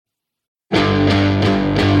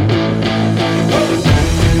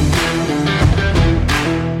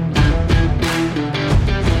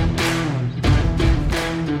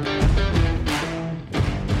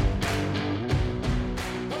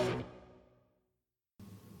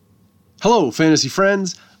Hello, fantasy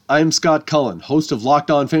friends. I'm Scott Cullen, host of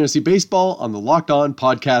Locked On Fantasy Baseball on the Locked On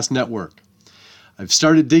Podcast Network. I've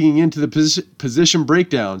started digging into the position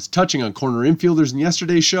breakdowns, touching on corner infielders in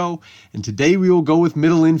yesterday's show, and today we will go with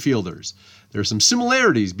middle infielders. There are some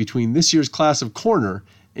similarities between this year's class of corner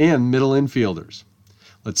and middle infielders.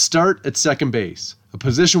 Let's start at second base, a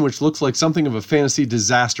position which looks like something of a fantasy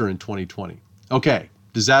disaster in 2020. Okay,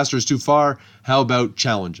 disaster is too far. How about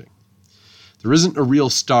challenging? There isn't a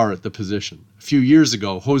real star at the position. A few years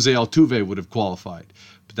ago, Jose Altuve would have qualified,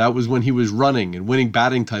 but that was when he was running and winning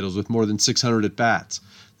batting titles with more than 600 at-bats.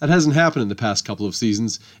 That hasn't happened in the past couple of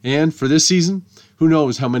seasons, and for this season, who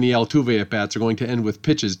knows how many Altuve at-bats are going to end with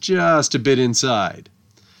pitches just a bit inside.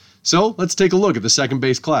 So, let's take a look at the second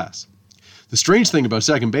base class. The strange thing about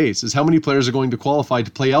second base is how many players are going to qualify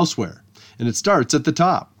to play elsewhere, and it starts at the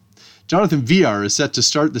top. Jonathan Villar is set to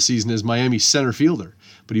start the season as Miami's center fielder,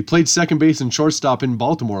 but he played second base and shortstop in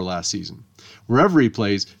Baltimore last season. Wherever he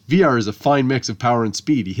plays, Villar is a fine mix of power and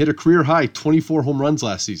speed. He hit a career-high 24 home runs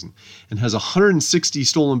last season and has 160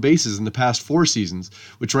 stolen bases in the past 4 seasons,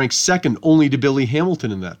 which ranks second only to Billy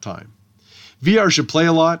Hamilton in that time. Villar should play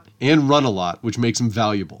a lot and run a lot, which makes him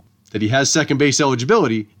valuable. That he has second base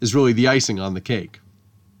eligibility is really the icing on the cake.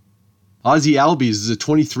 Ozzie Albies is a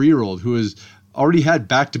 23-year-old who has already had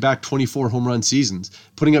back-to-back 24 home run seasons,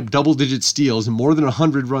 putting up double-digit steals and more than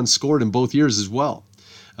 100 runs scored in both years as well.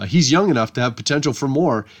 He's young enough to have potential for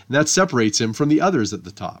more, and that separates him from the others at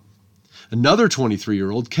the top. Another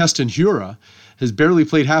 23-year-old, Keston Hiura, has barely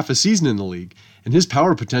played half a season in the league, and his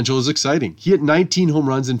power potential is exciting. He hit 19 home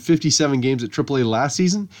runs in 57 games at AAA last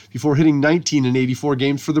season before hitting 19 in 84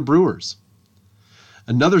 games for the Brewers.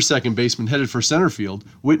 Another second baseman headed for center field,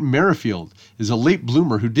 Whit Merrifield, is a late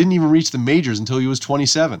bloomer who didn't even reach the majors until he was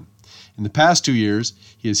 27. In the past 2 years,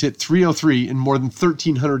 he has hit .303 in more than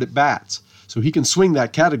 1,300 at-bats, so he can swing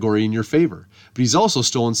that category in your favor. But he's also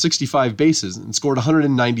stolen 65 bases and scored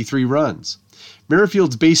 193 runs.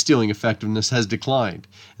 Merrifield's base-stealing effectiveness has declined,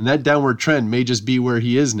 and that downward trend may just be where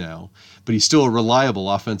he is now, but he's still a reliable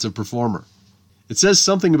offensive performer. It says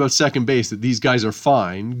something about second base that these guys are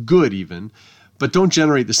fine, good even, but don't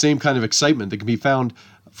generate the same kind of excitement that can be found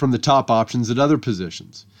from the top options at other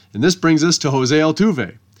positions. And this brings us to Jose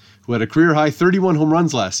Altuve, who had a career-high 31 home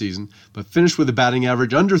runs last season, but finished with a batting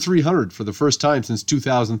average under 300 for the first time since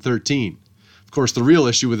 2013. Of course, the real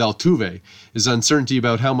issue with Altuve is uncertainty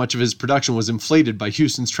about how much of his production was inflated by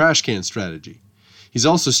Houston's trash can strategy. He's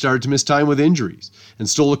also started to miss time with injuries and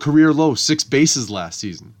stole a career-low 6 bases last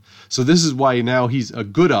season. So this is why now he's a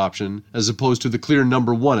good option as opposed to the clear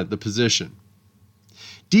number 1 at the position.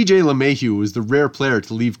 DJ LeMahieu was the rare player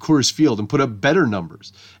to leave Coors Field and put up better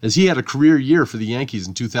numbers, as he had a career year for the Yankees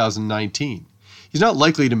in 2019. He's not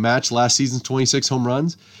likely to match last season's 26 home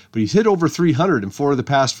runs, but he's hit over 300 in 4 of the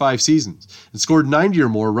past 5 seasons and scored 90 or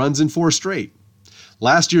more runs in 4 straight.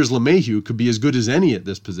 Last year's LeMahieu could be as good as any at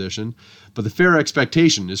this position, but the fair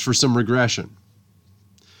expectation is for some regression.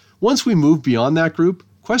 Once we move beyond that group,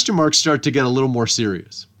 question marks start to get a little more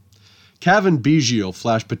serious. Cavan Biggio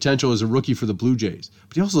flashed potential as a rookie for the Blue Jays,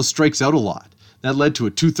 but he also strikes out a lot. That led to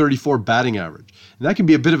a .234 batting average, and that can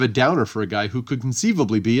be a bit of a downer for a guy who could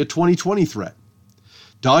conceivably be a 2020 threat.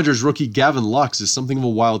 Dodgers rookie Gavin Lux is something of a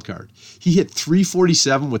wild card. He hit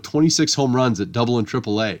 .347 with 26 home runs at Double and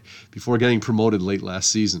Triple-A before getting promoted late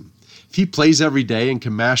last season. If he plays every day and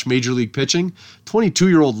can mash Major League pitching,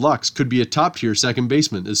 22-year-old Lux could be a top-tier second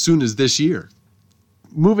baseman as soon as this year.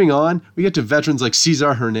 Moving on, we get to veterans like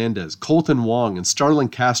Cesar Hernandez, Colton Wong, and Starlin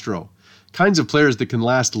Castro, kinds of players that can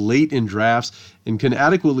last late in drafts and can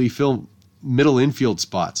adequately fill middle infield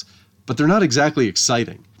spots, but they're not exactly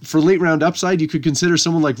exciting. For late-round upside, you could consider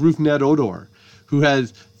someone like Rougned Odor, who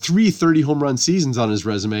has 3 30-home run seasons on his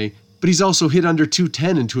resume, but he's also hit under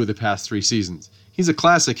 .210 in 2 of the past 3 seasons. He's a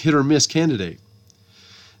classic hit-or-miss candidate.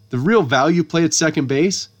 The real value play at second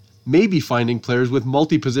base may be finding players with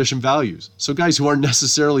multi-position values, so guys who aren't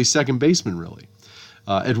necessarily second basemen, really.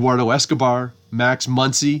 Eduardo Escobar, Max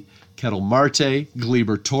Muncy, Ketel Marte,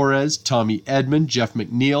 Gleyber Torres, Tommy Edman, Jeff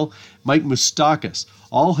McNeil, Mike Moustakas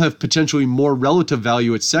all have potentially more relative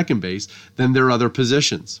value at second base than their other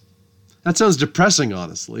positions. That sounds depressing,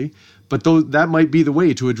 honestly, but that might be the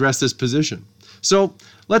way to address this position. So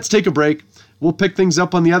let's take a break. We'll pick things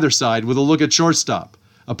up on the other side with a look at shortstop,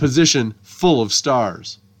 a position full of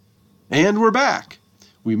stars. And we're back.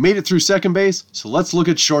 We made it through second base, so let's look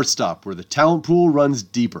at shortstop, where the talent pool runs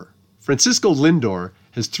deeper. Francisco Lindor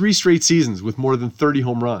has 3 straight seasons with more than 30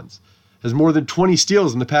 home runs, has more than 20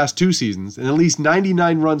 steals in the past 2 seasons, and at least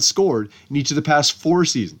 99 runs scored in each of the past 4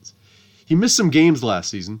 seasons. He missed some games last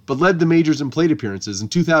season, but led the majors in plate appearances in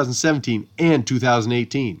 2017 and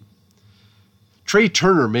 2018. Trey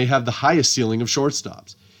Turner may have the highest ceiling of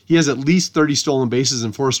shortstops. He has at least 30 stolen bases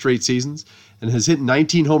in 4 straight seasons and has hit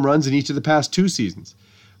 19 home runs in each of the past 2 seasons.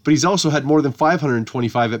 But he's also had more than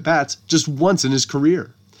 525 at-bats just once in his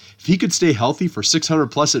career. If he could stay healthy for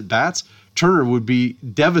 600-plus at-bats, Turner would be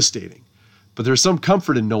devastating. But there's some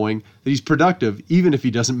comfort in knowing that he's productive even if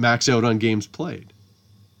he doesn't max out on games played.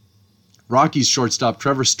 Rockies shortstop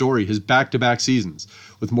Trevor Story has back-to-back seasons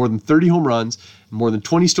with more than 30 home runs and more than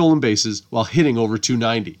 20 stolen bases while hitting over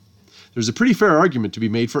 .290. There's a pretty fair argument to be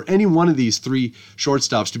made for any one of these 3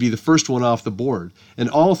 shortstops to be the first one off the board, and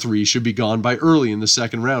all 3 should be gone by early in the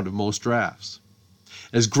second round of most drafts.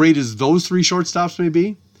 As great as those 3 shortstops may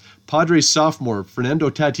be, Padres sophomore Fernando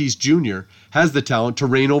Tatis Jr. has the talent to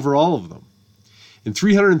reign over all of them. In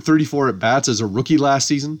 334 at-bats as a rookie last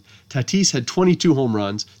season, Tatis had 22 home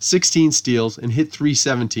runs, 16 steals, and hit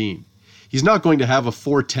 .317. He's not going to have a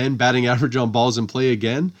 .410 batting average on balls in play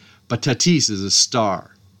again, but Tatis is a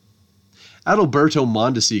star. Adalberto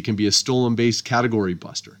Mondesi can be a stolen base category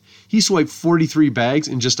buster. He swiped 43 bags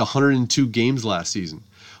in just 102 games last season,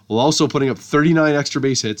 while also putting up 39 extra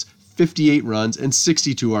base hits, 58 runs, and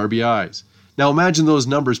 62 RBIs. Now imagine those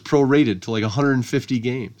numbers prorated to like 150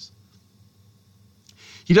 games.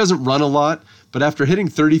 He doesn't run a lot, but after hitting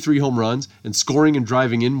 33 home runs and scoring and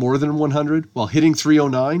driving in more than 100 while hitting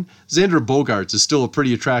 .309, Xander Bogaerts is still a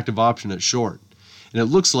pretty attractive option at short. And it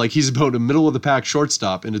looks like he's about a middle-of-the-pack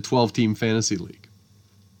shortstop in a 12-team fantasy league.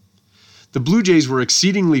 The Blue Jays were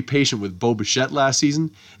exceedingly patient with Bo Bichette last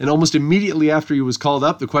season, and almost immediately after he was called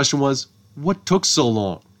up, the question was, what took so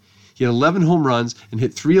long? He had 11 home runs and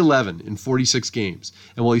hit .311 in 46 games,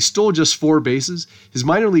 and while he stole just 4 bases, his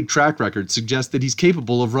minor league track record suggests that he's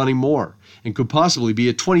capable of running more, and could possibly be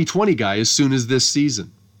a 2020 guy as soon as this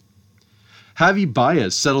season. Javi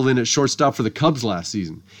Baez settled in at shortstop for the Cubs last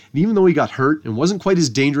season, and even though he got hurt and wasn't quite as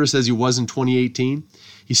dangerous as he was in 2018,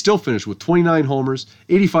 he still finished with 29 homers,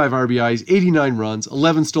 85 RBIs, 89 runs,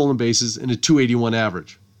 11 stolen bases, and a .281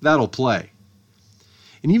 average. That'll play.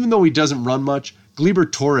 And even though he doesn't run much,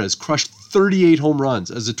 Gleyber Torres crushed 38 home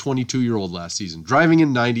runs as a 22-year-old last season, driving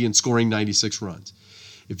in 90 and scoring 96 runs.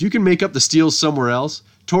 If you can make up the steals somewhere else,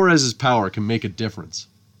 Torres' power can make a difference.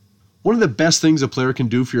 One of the best things a player can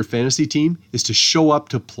do for your fantasy team is to show up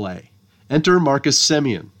to play. Enter Marcus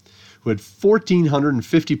Semien, who had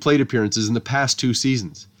 1,450 plate appearances in the past 2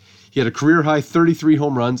 seasons. He had a career-high 33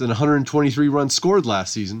 home runs and 123 runs scored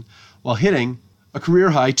last season, while hitting a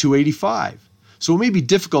career-high .285. So it may be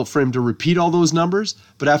difficult for him to repeat all those numbers,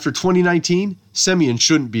 but after 2019, Semien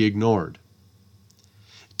shouldn't be ignored.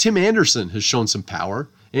 Tim Anderson has shown some power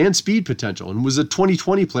and speed potential and was a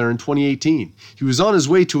 2020 player in 2018. He was on his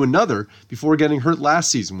way to another before getting hurt last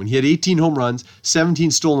season when he had 18 home runs, 17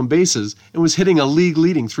 stolen bases, and was hitting a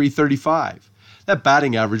league-leading .335. That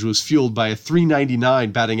batting average was fueled by a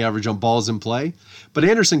 .399 batting average on balls in play, but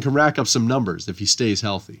Anderson can rack up some numbers if he stays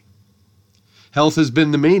healthy. Health has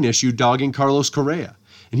been the main issue dogging Carlos Correa,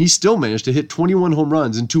 and he still managed to hit 21 home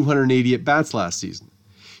runs and 280 at-bats last season.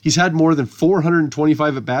 He's had more than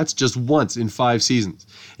 425 at-bats just once in 5 seasons,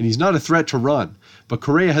 and he's not a threat to run, but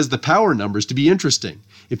Correa has the power numbers to be interesting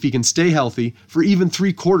if he can stay healthy for even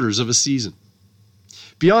 3/4 of a season.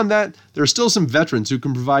 Beyond that, there are still some veterans who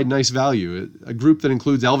can provide nice value, a group that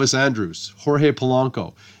includes Elvis Andrus, Jorge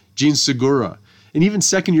Polanco, Gene Segura, and even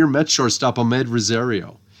second-year Mets shortstop Ahmed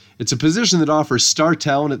Rosario. It's a position that offers star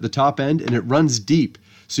talent at the top end, and it runs deep,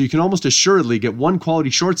 so you can almost assuredly get one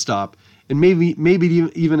quality shortstop and maybe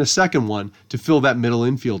even a second one to fill that middle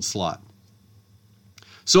infield slot.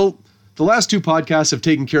 So, the last 2 podcasts have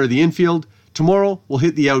taken care of the infield. Tomorrow, we'll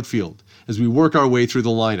hit the outfield as we work our way through the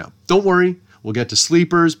lineup. Don't worry, we'll get to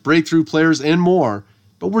sleepers, breakthrough players, and more,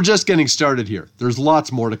 but we're just getting started here. There's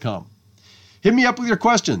lots more to come. Hit me up with your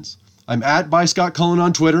questions. I'm at @ByScottCullen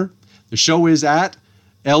on Twitter. The show is at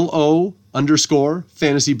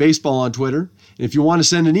LO_fantasy baseball on Twitter. And if you want to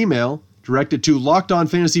send an email, direct it to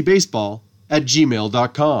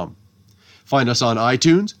lockedonfantasybaseball@gmail.com. Find us on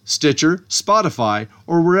iTunes, Stitcher, Spotify,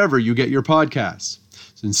 or wherever you get your podcasts.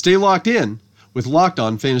 And stay locked in with Locked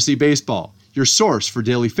On Fantasy Baseball, your source for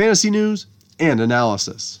daily fantasy news and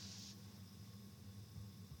analysis.